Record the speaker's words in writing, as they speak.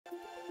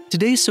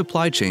Today's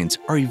supply chains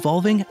are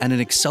evolving at an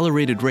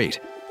accelerated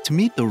rate to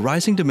meet the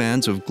rising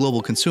demands of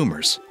global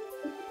consumers.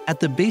 At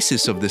the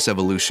basis of this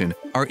evolution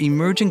are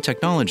emerging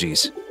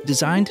technologies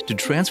designed to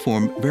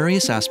transform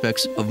various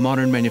aspects of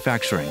modern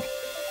manufacturing.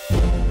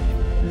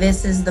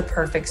 This is the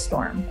perfect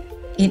storm.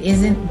 It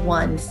isn't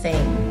one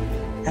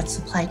thing. That's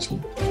supply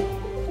chain.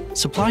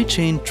 Supply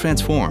Chain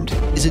Transformed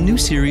is a new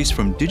series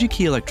from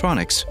Digi-Key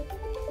Electronics,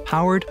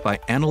 powered by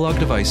Analog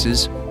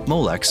Devices,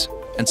 Molex,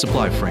 and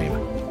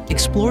SupplyFrame.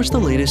 Explores the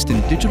latest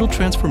in digital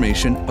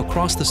transformation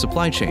across the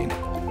supply chain,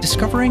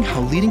 discovering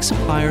how leading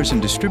suppliers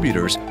and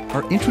distributors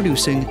are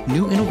introducing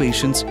new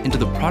innovations into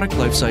the product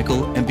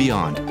lifecycle and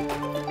beyond.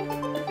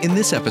 In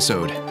this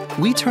episode,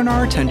 we turn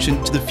our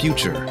attention to the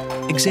future,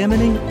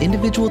 examining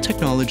individual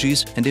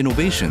technologies and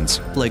innovations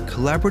like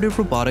collaborative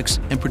robotics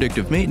and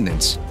predictive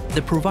maintenance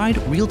that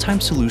provide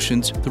real-time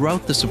solutions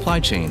throughout the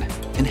supply chain,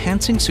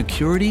 enhancing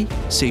security,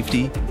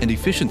 safety, and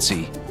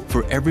efficiency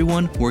for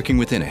everyone working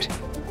within it.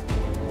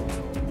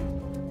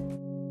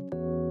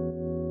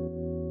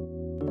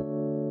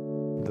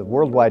 The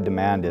worldwide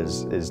demand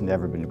is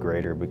never been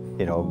greater, but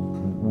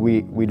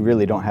we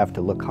really don't have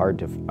to look hard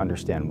to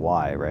understand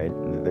why, right?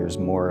 There's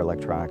more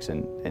electronics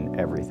in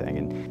everything,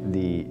 and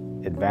the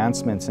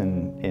advancements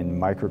in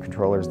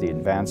microcontrollers, the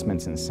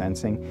advancements in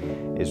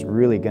sensing is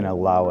really going to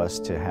allow us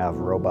to have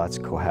robots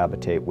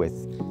cohabitate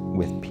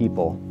with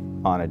people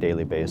on a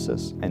daily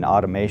basis. And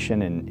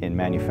automation in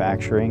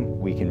manufacturing,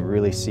 we can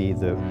really see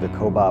the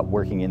cobot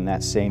working in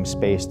that same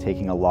space,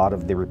 taking a lot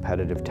of the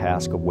repetitive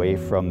task away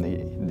from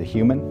the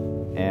human,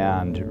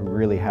 and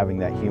really having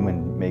that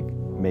human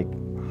make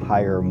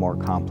higher, more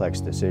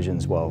complex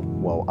decisions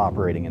while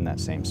operating in that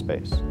same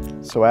space.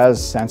 So as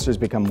sensors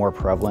become more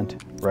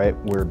prevalent, right,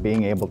 we're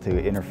being able to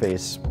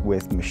interface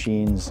with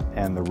machines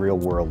and the real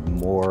world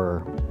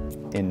more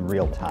in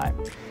real time.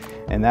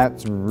 And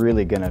that's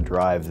really going to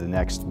drive the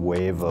next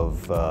wave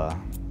of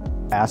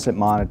asset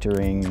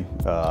monitoring,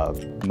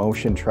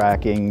 motion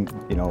tracking,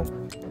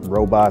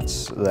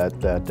 robots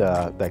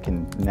that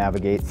can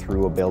navigate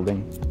through a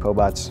building.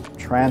 Cobots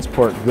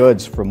transport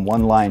goods from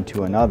one line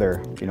to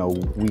another.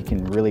 We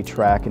can really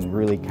track and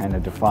really kind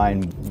of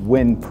define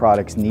when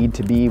products need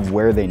to be,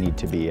 where they need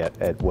to be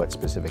at what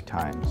specific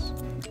times.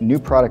 New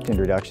product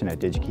introduction at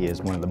Digi-Key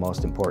is one of the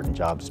most important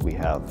jobs we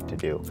have to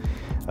do.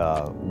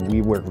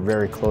 We work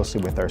very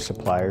closely with our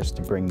suppliers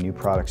to bring new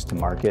products to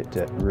market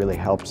that really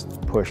helps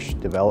push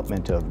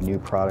development of new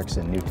products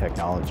and new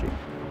technology.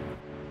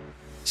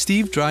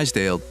 Steve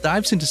Drysdale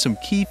dives into some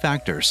key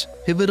factors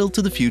pivotal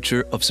to the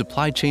future of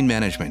supply chain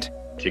management.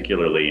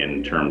 Particularly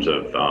in terms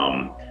of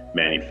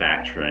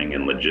manufacturing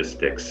and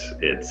logistics,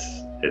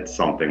 it's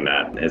something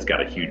that has got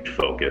a huge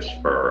focus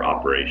for our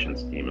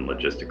operations team and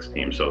logistics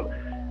team. So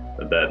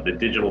the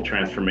digital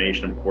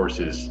transformation, of course,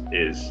 is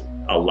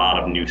a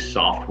lot of new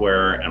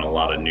software and a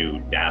lot of new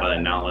data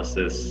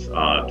analysis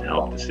to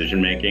help decision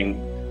making.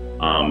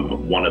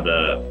 One of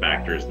the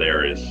factors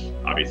there is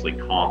obviously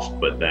cost,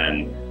 but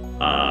then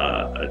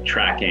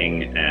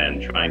tracking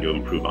and trying to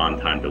improve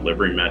on-time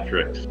delivery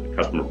metrics,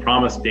 customer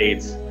promise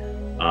dates,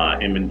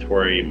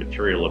 inventory,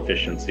 material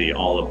efficiency,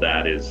 all of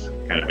that is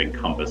kind of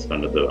encompassed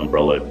under the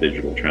umbrella of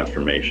digital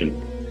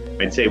transformation.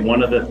 I'd say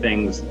one of the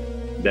things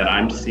that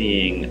I'm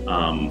seeing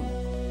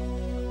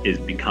is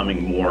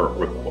becoming more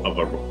of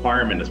a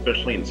requirement,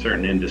 especially in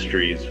certain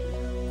industries,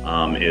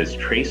 is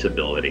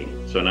traceability.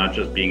 So not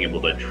just being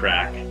able to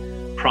track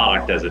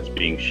product as it's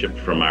being shipped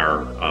from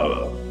our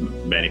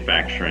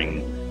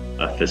manufacturing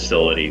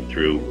facility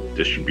through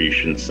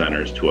distribution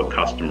centers to a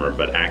customer,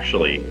 but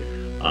actually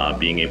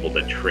being able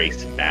to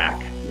trace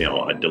back,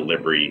 a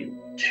delivery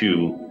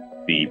to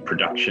the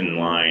production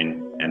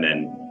line and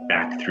then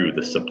back through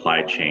the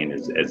supply chain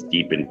as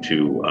deep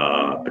into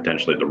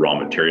potentially the raw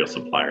material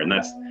supplier. And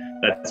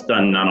that's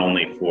done not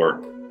only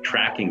for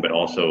tracking, but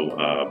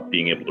also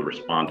being able to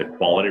respond to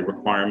quality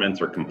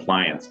requirements or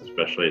compliance,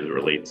 especially as it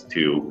relates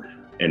to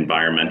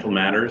environmental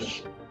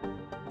matters.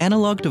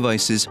 Analog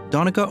Devices'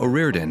 Donica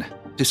O'Riordan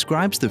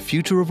describes the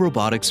future of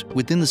robotics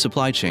within the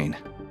supply chain,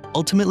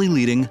 ultimately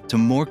leading to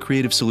more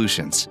creative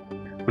solutions.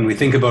 When we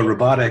think about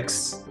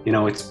robotics,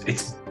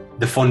 it's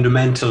the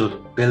fundamental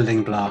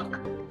building block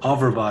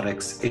of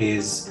robotics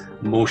is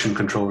motion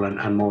control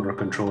and motor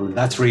control. And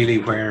that's really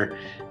where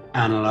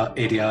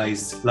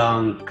ADI's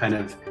long kind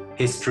of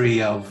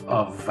history of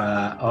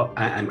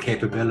and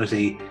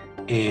capability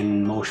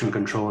in motion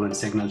control and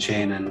signal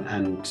chain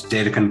and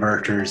data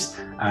converters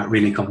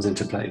really comes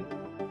into play.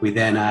 We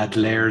then add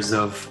layers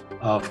of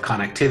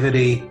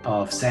connectivity,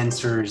 of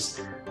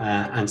sensors,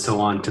 and so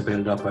on to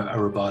build up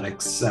a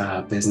robotics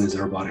business,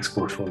 a robotics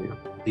portfolio.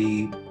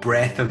 The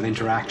breadth of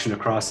interaction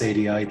across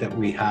ADI that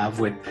we have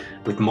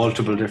with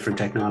multiple different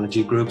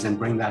technology groups and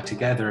bring that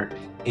together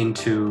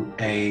into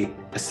a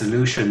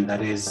solution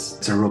that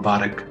is a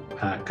robotic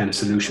kind of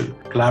solution.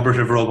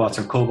 Collaborative robots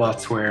or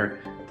cobots where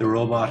the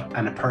robot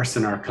and a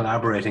person are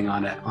collaborating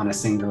on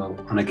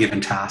a given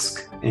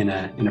task in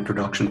a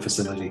production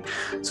facility.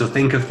 So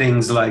think of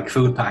things like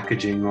food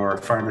packaging or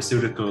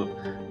pharmaceutical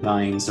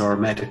lines or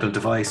medical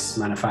device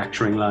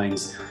manufacturing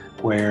lines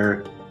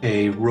where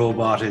a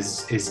robot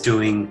is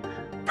doing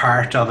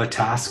part of a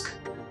task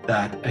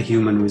that a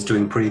human was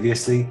doing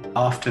previously.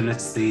 Often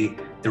it's the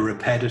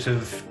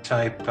repetitive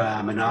type,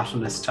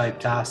 monotonous type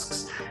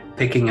tasks.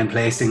 Picking and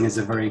placing is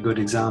a very good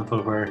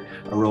example, where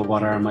a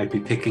robot arm might be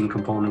picking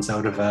components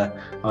out of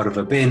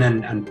a bin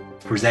and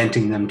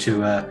presenting them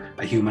to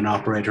a human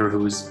operator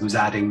who's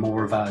adding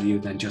more value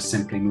than just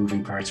simply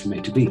moving parts from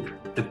A to B.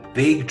 The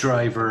big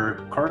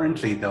driver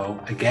currently, though,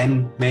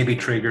 again, maybe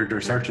triggered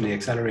or certainly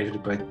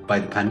accelerated by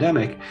the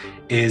pandemic,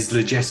 is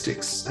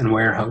logistics and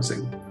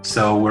warehousing.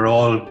 So we're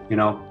all,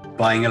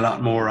 buying a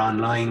lot more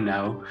online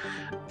now.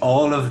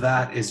 All of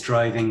that is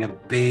driving a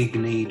big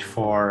need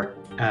for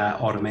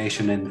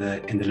automation in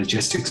the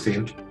logistics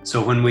field.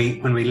 So when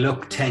we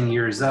look 10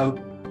 years out,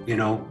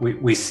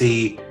 we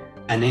see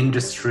an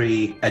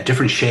industry, a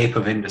different shape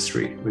of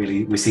industry,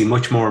 really. We see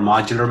much more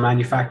modular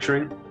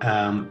manufacturing.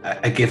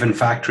 A given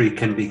factory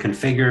can be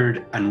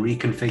configured and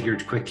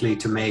reconfigured quickly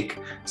to make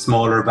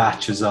smaller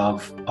batches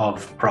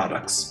of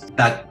products.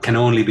 That can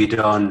only be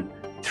done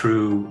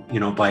through,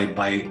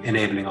 by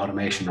enabling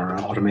automation, or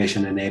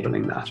automation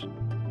enabling that.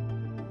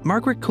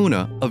 Margaret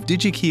Kuna of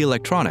Digi-Key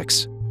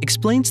Electronics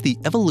explains the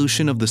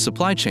evolution of the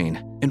supply chain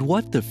and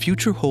what the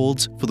future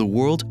holds for the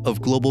world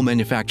of global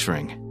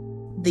manufacturing.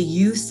 The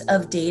use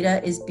of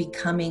data is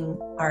becoming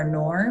our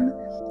norm.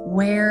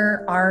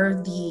 Where are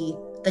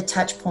the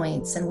touch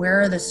points, and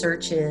where are the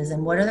searches,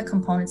 and what are the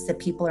components that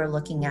people are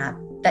looking at?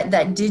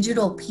 That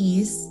digital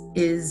piece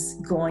is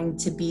going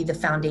to be the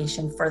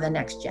foundation for the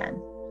next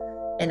gen.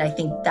 And I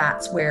think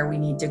that's where we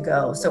need to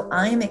go. So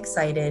I'm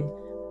excited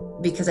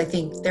because I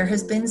think there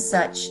has been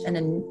such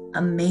an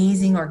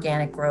amazing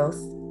organic growth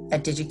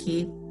at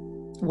Digi-Key.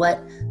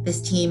 What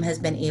this team has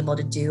been able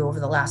to do over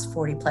the last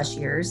 40 plus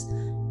years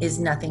is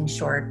nothing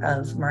short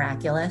of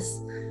miraculous.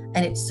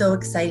 And it's so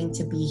exciting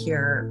to be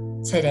here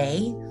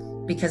today,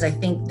 because I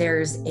think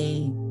there's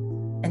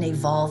an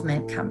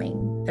evolvement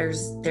coming.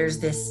 There's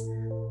this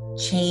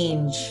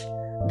change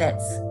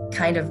that's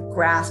kind of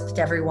grasped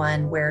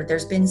everyone, where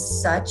there's been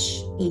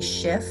such a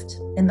shift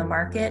in the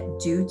market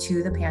due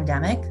to the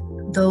pandemic.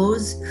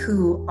 Those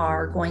who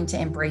are going to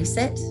embrace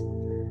it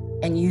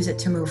and use it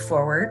to move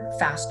forward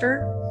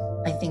faster,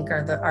 I think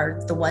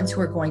are the ones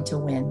who are going to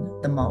win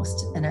the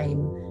most. And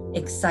I'm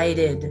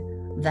excited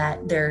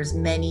that there's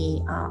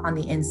many on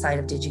the inside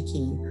of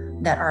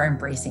Digi-Key that are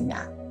embracing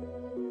that.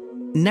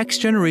 Next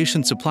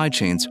generation supply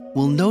chains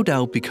will no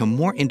doubt become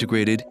more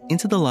integrated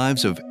into the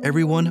lives of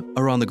everyone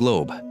around the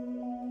globe.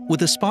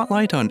 With a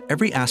spotlight on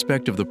every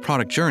aspect of the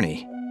product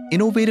journey,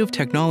 innovative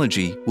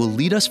technology will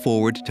lead us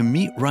forward to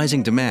meet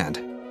rising demand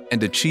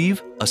and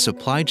achieve a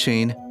supply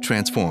chain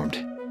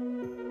transformed.